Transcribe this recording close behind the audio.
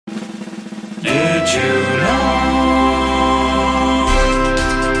you know?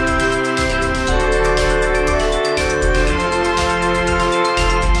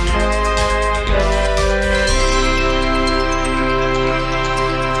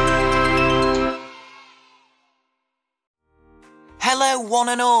 Hello one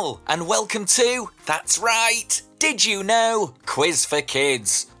and all, and welcome to, that's right, Did You Know? Quiz for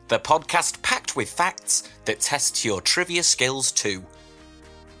Kids, the podcast packed with facts that test your trivia skills too.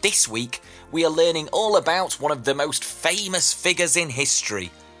 This week, we are learning all about one of the most famous figures in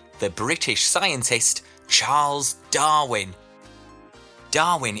history, the British scientist Charles Darwin.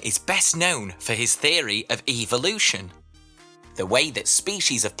 Darwin is best known for his theory of evolution, the way that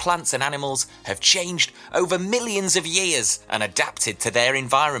species of plants and animals have changed over millions of years and adapted to their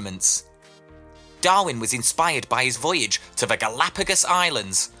environments. Darwin was inspired by his voyage to the Galapagos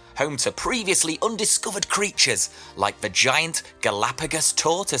Islands, home to previously undiscovered creatures like the giant Galapagos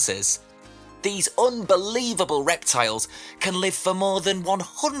tortoises. These unbelievable reptiles can live for more than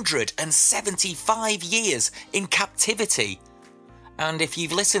 175 years in captivity. And if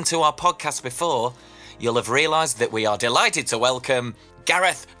you've listened to our podcast before, you'll have realised that we are delighted to welcome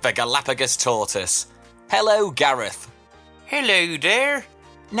Gareth the Galapagos tortoise. Hello, Gareth. Hello there.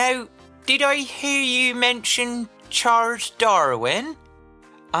 Now, did I hear you mention Charles Darwin?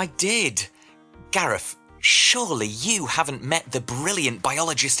 I did. Gareth, surely you haven't met the brilliant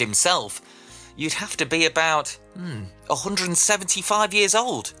biologist himself. You'd have to be about 175 years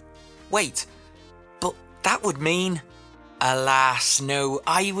old. Wait, but that would mean... Alas, no,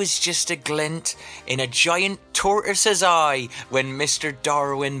 I was just a glint in a giant tortoise's eye when Mr.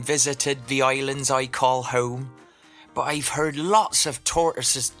 Darwin visited the islands I call home. But I've heard lots of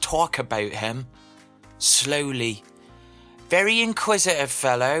tortoises talk about him. Slowly. Very inquisitive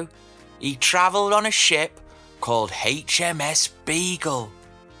fellow. He travelled on a ship called HMS Beagle.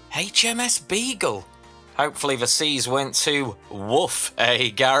 HMS Beagle? Hopefully the seas weren't too woof,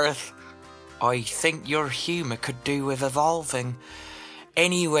 Gareth? I think your humour could do with evolving.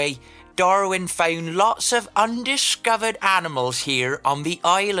 Anyway, Darwin found lots of undiscovered animals here on the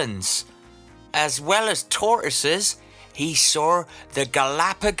islands. As well as tortoises, he saw the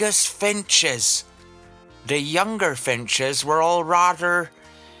Galapagos finches. The younger finches were all rather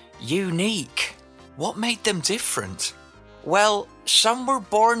unique. What made them different? Well, some were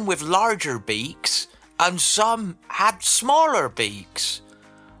born with larger beaks, and some had smaller beaks.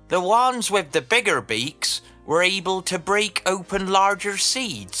 The ones with the bigger beaks were able to break open larger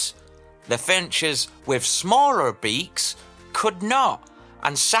seeds. The finches with smaller beaks could not,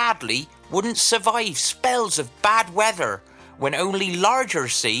 and sadly wouldn't survive spells of bad weather when only larger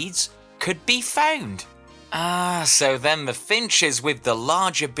seeds could be found. So then the finches with the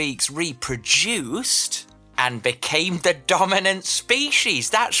larger beaks reproduced and became the dominant species.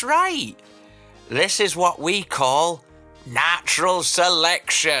 That's right. This is what we call natural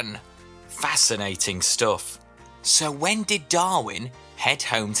selection. Fascinating stuff. So when did Darwin head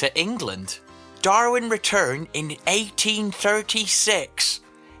home to England? Darwin returned in 1836.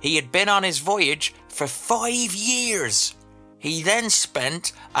 He had been on his voyage for 5 years. He then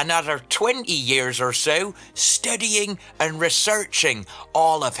spent another 20 years or so studying and researching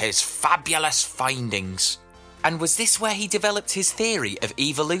all of his fabulous findings. And was this where he developed his theory of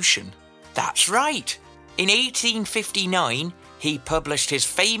evolution? That's right. In 1859, he published his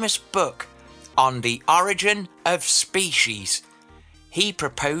famous book on the origin of species. He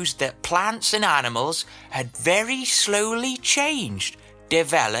proposed that plants and animals had very slowly changed,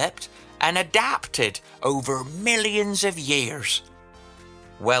 developed, and adapted over millions of years.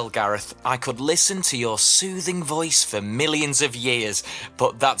 Well, Gareth, I could listen to your soothing voice for millions of years,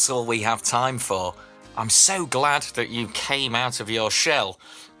 but that's all we have time for. I'm so glad that you came out of your shell.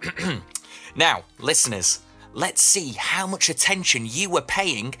 Now, listeners, let's see how much attention you were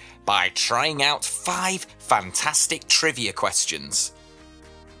paying by trying out 5 fantastic trivia questions.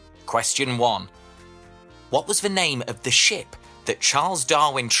 Question 1. What was the name of the ship that Charles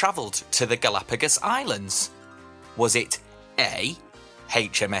Darwin travelled to the Galapagos Islands? Was it A,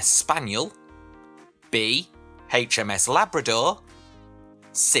 HMS Spaniel, B, HMS Labrador,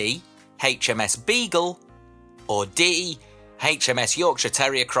 C, HMS Beagle, or D, HMS Yorkshire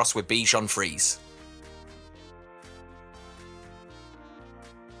Terrier crossed with Bichon Frise?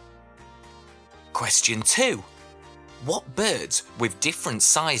 Question 2. What birds with different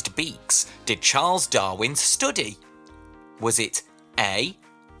sized beaks did Charles Darwin study? Was it A,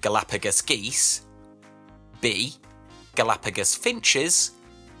 Galapagos geese, B, Galapagos finches,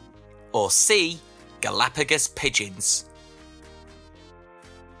 or C, Galapagos pigeons?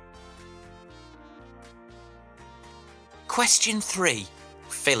 Question 3.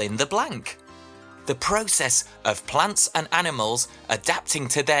 Fill in the blank. The process of plants and animals adapting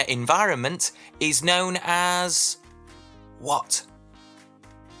to their environment is known as what?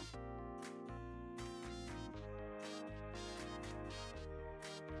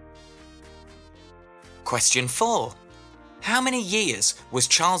 Question 4. How many years was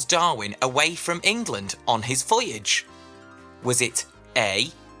Charles Darwin away from England on his voyage? Was it A,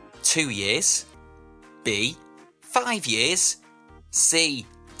 2 years, B, 5 years, C,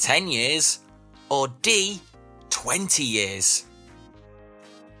 10 years, or D, 20 years?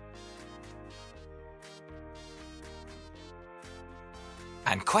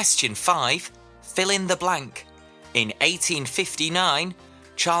 And question 5, fill in the blank. In 1859,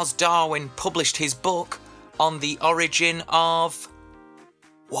 Charles Darwin published his book on the origin of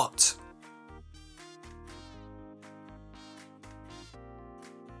what?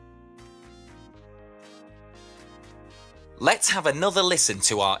 Let's have another listen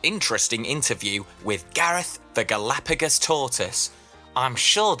to our interesting interview with Gareth the Galapagos tortoise. I'm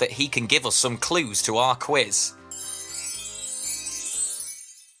sure that he can give us some clues to our quiz.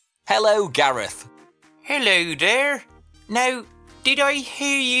 Hello, Gareth. Hello there. Now, did I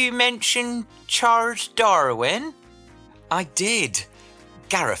hear you mention Charles Darwin? I did.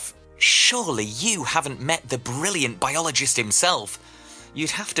 Gareth, surely you haven't met the brilliant biologist himself.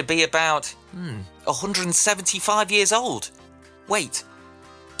 You'd have to be about 175 years old. Wait,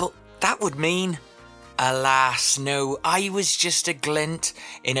 but that would mean... Alas, no, I was just a glint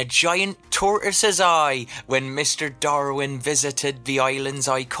in a giant tortoise's eye when Mr. Darwin visited the islands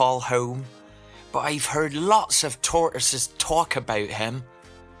I call home. But I've heard lots of tortoises talk about him.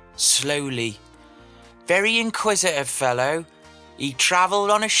 Slowly. Very inquisitive fellow. He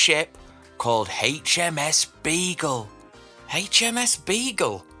travelled on a ship called HMS Beagle. HMS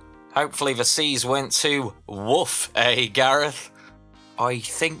Beagle? Hopefully the seas weren't too woof, eh, Gareth? I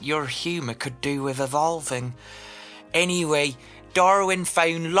think your humour could do with evolving. Anyway, Darwin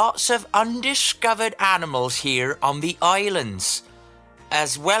found lots of undiscovered animals here on the islands.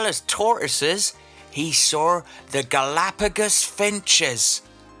 As well as tortoises, he saw the Galapagos finches.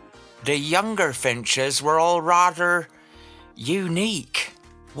 The younger finches were all rather unique.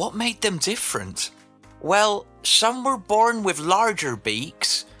 What made them different? Well, some were born with larger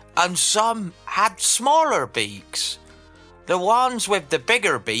beaks and some had smaller beaks. The ones with the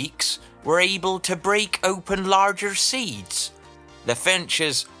bigger beaks were able to break open larger seeds. The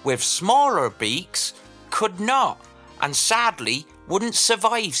finches with smaller beaks could not, and sadly wouldn't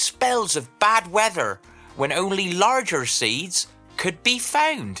survive spells of bad weather when only larger seeds could be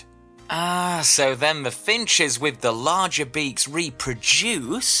found. Ah, so then the finches with the larger beaks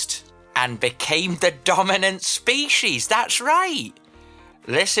reproduced and became the dominant species. That's right.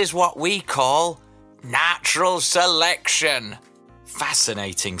 This is what we call natural selection.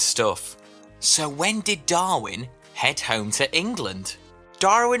 Fascinating stuff. So when did Darwin head home to England?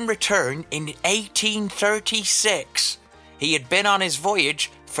 Darwin returned in 1836. He had been on his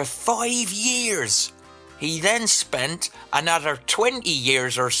voyage for 5 years. He then spent another 20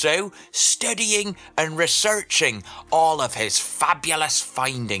 years or so studying and researching all of his fabulous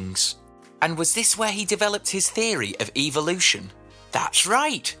findings. And was this where he developed his theory of evolution? That's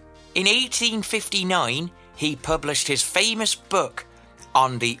right. In 1859, he published his famous book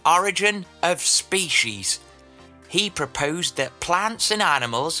on the origin of species. He proposed that plants and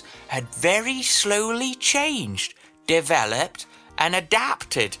animals had very slowly changed, developed, and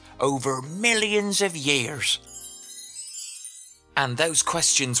adapted over millions of years. And those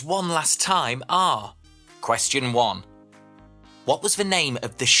questions one last time are: Question 1. What was the name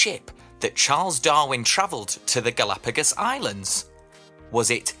of the ship that Charles Darwin travelled to the Galapagos Islands? Was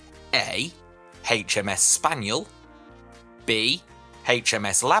it A, HMS Spaniel, B,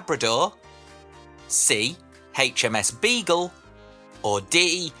 HMS Labrador, C, HMS Beagle, or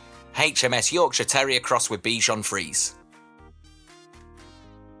D, HMS Yorkshire Terrier crossed with Bichon Frise?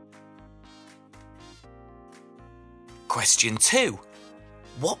 Question 2.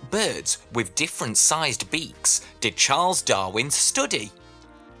 What birds with different sized beaks did Charles Darwin study?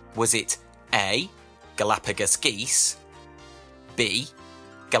 Was it A, Galapagos geese, B,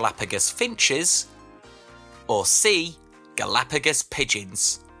 Galapagos finches, or C, Galapagos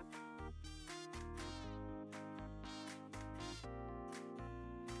pigeons?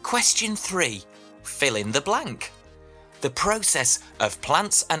 Question 3. Fill in the blank. The process of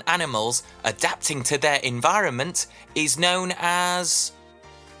plants and animals adapting to their environment is known as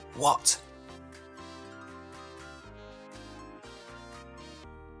what?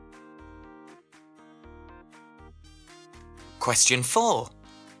 Question 4.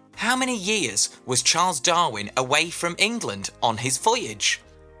 How many years was Charles Darwin away from England on his voyage?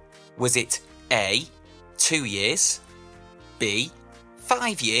 Was it A. 2 years, B.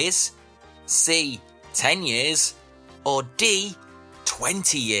 5 years, C. 10 years, or D.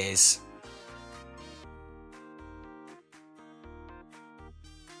 20 years?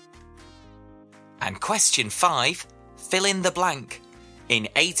 And question 5, fill in the blank. In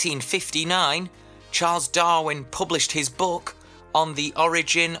 1859, Charles Darwin published his book on the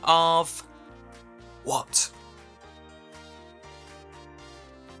origin of what?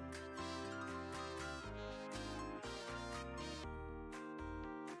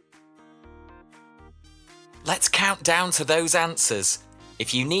 Let's count down to those answers.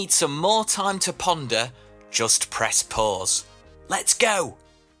 If you need some more time to ponder, just press pause. Let's go!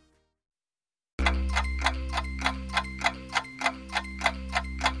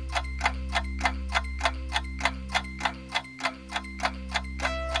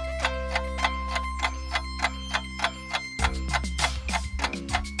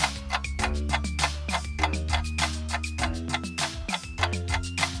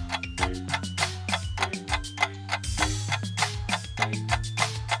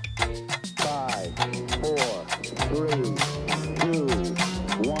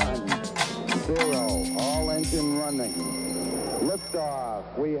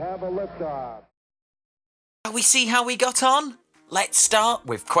 Liftoff. We have a liftoff. Shall we see how we got on? Let's start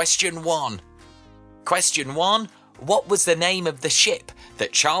with question 1. Question 1. What was the name of the ship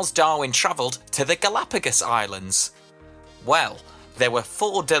that Charles Darwin travelled to the Galapagos Islands? Well, there were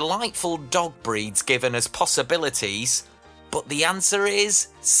 4 delightful dog breeds given as possibilities, but the answer is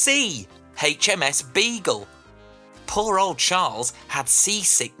C. HMS Beagle. Poor old Charles had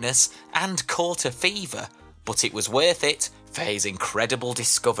seasickness and caught a fever, but it was worth it for his incredible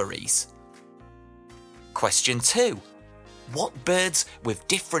discoveries. Question 2. What birds with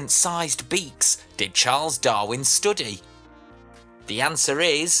different sized beaks did Charles Darwin study? The answer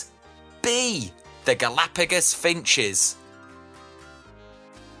is B. The Galapagos finches.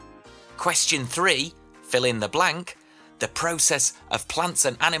 Question 3. Fill in the blank. The process of plants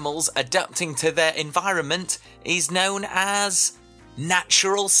and animals adapting to their environment is known as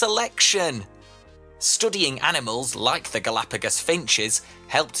natural selection. Studying animals like the Galapagos finches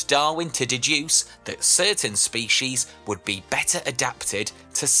helped Darwin to deduce that certain species would be better adapted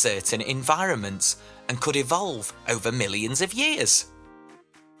to certain environments and could evolve over millions of years.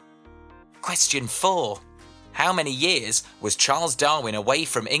 Question 4. How many years was Charles Darwin away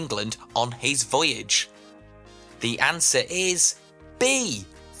from England on his voyage? The answer is B.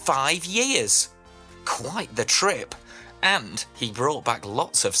 5 years. Quite the trip. And he brought back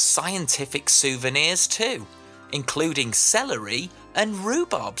lots of scientific souvenirs too, including celery and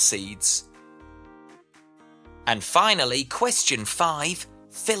rhubarb seeds. And finally, question 5,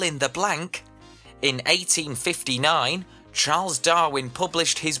 fill in the blank. In 1859, Charles Darwin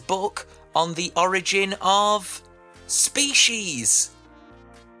published his book on the origin of species.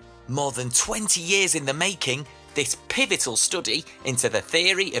 More than 20 years in the making, this pivotal study into the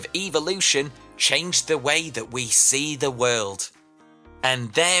theory of evolution changed the way that we see the world.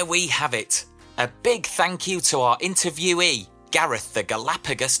 And there we have it. A big thank you to our interviewee, Gareth the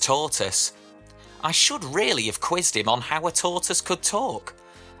Galapagos tortoise. I should really have quizzed him on how a tortoise could talk,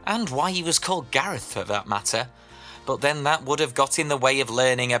 and why he was called Gareth for that matter, but then that would have got in the way of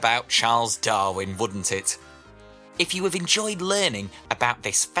learning about Charles Darwin, wouldn't it? If you have enjoyed learning about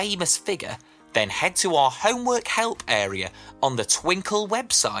this famous figure, then head to our homework help area on the Twinkle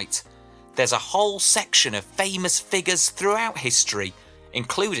website. There's a whole section of famous figures throughout history,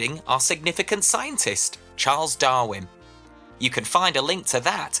 including our significant scientist, Charles Darwin. You can find a link to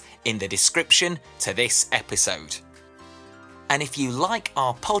that in the description to this episode. And if you like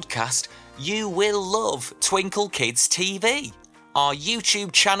our podcast, you will love Twinkle Kids TV, our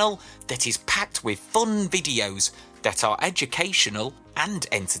YouTube channel that is packed with fun videos that are educational and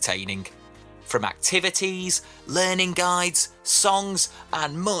entertaining. From activities, learning guides, songs,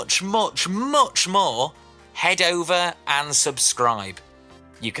 and much, much, much more, head over and subscribe.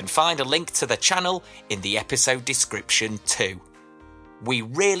 You can find a link to the channel in the episode description too. We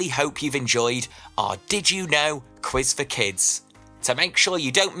really hope you've enjoyed our Did You Know quiz for kids. To make sure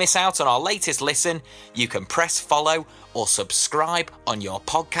you don't miss out on our latest listen, you can press follow or subscribe on your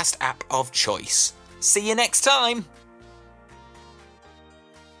podcast app of choice. See you next time!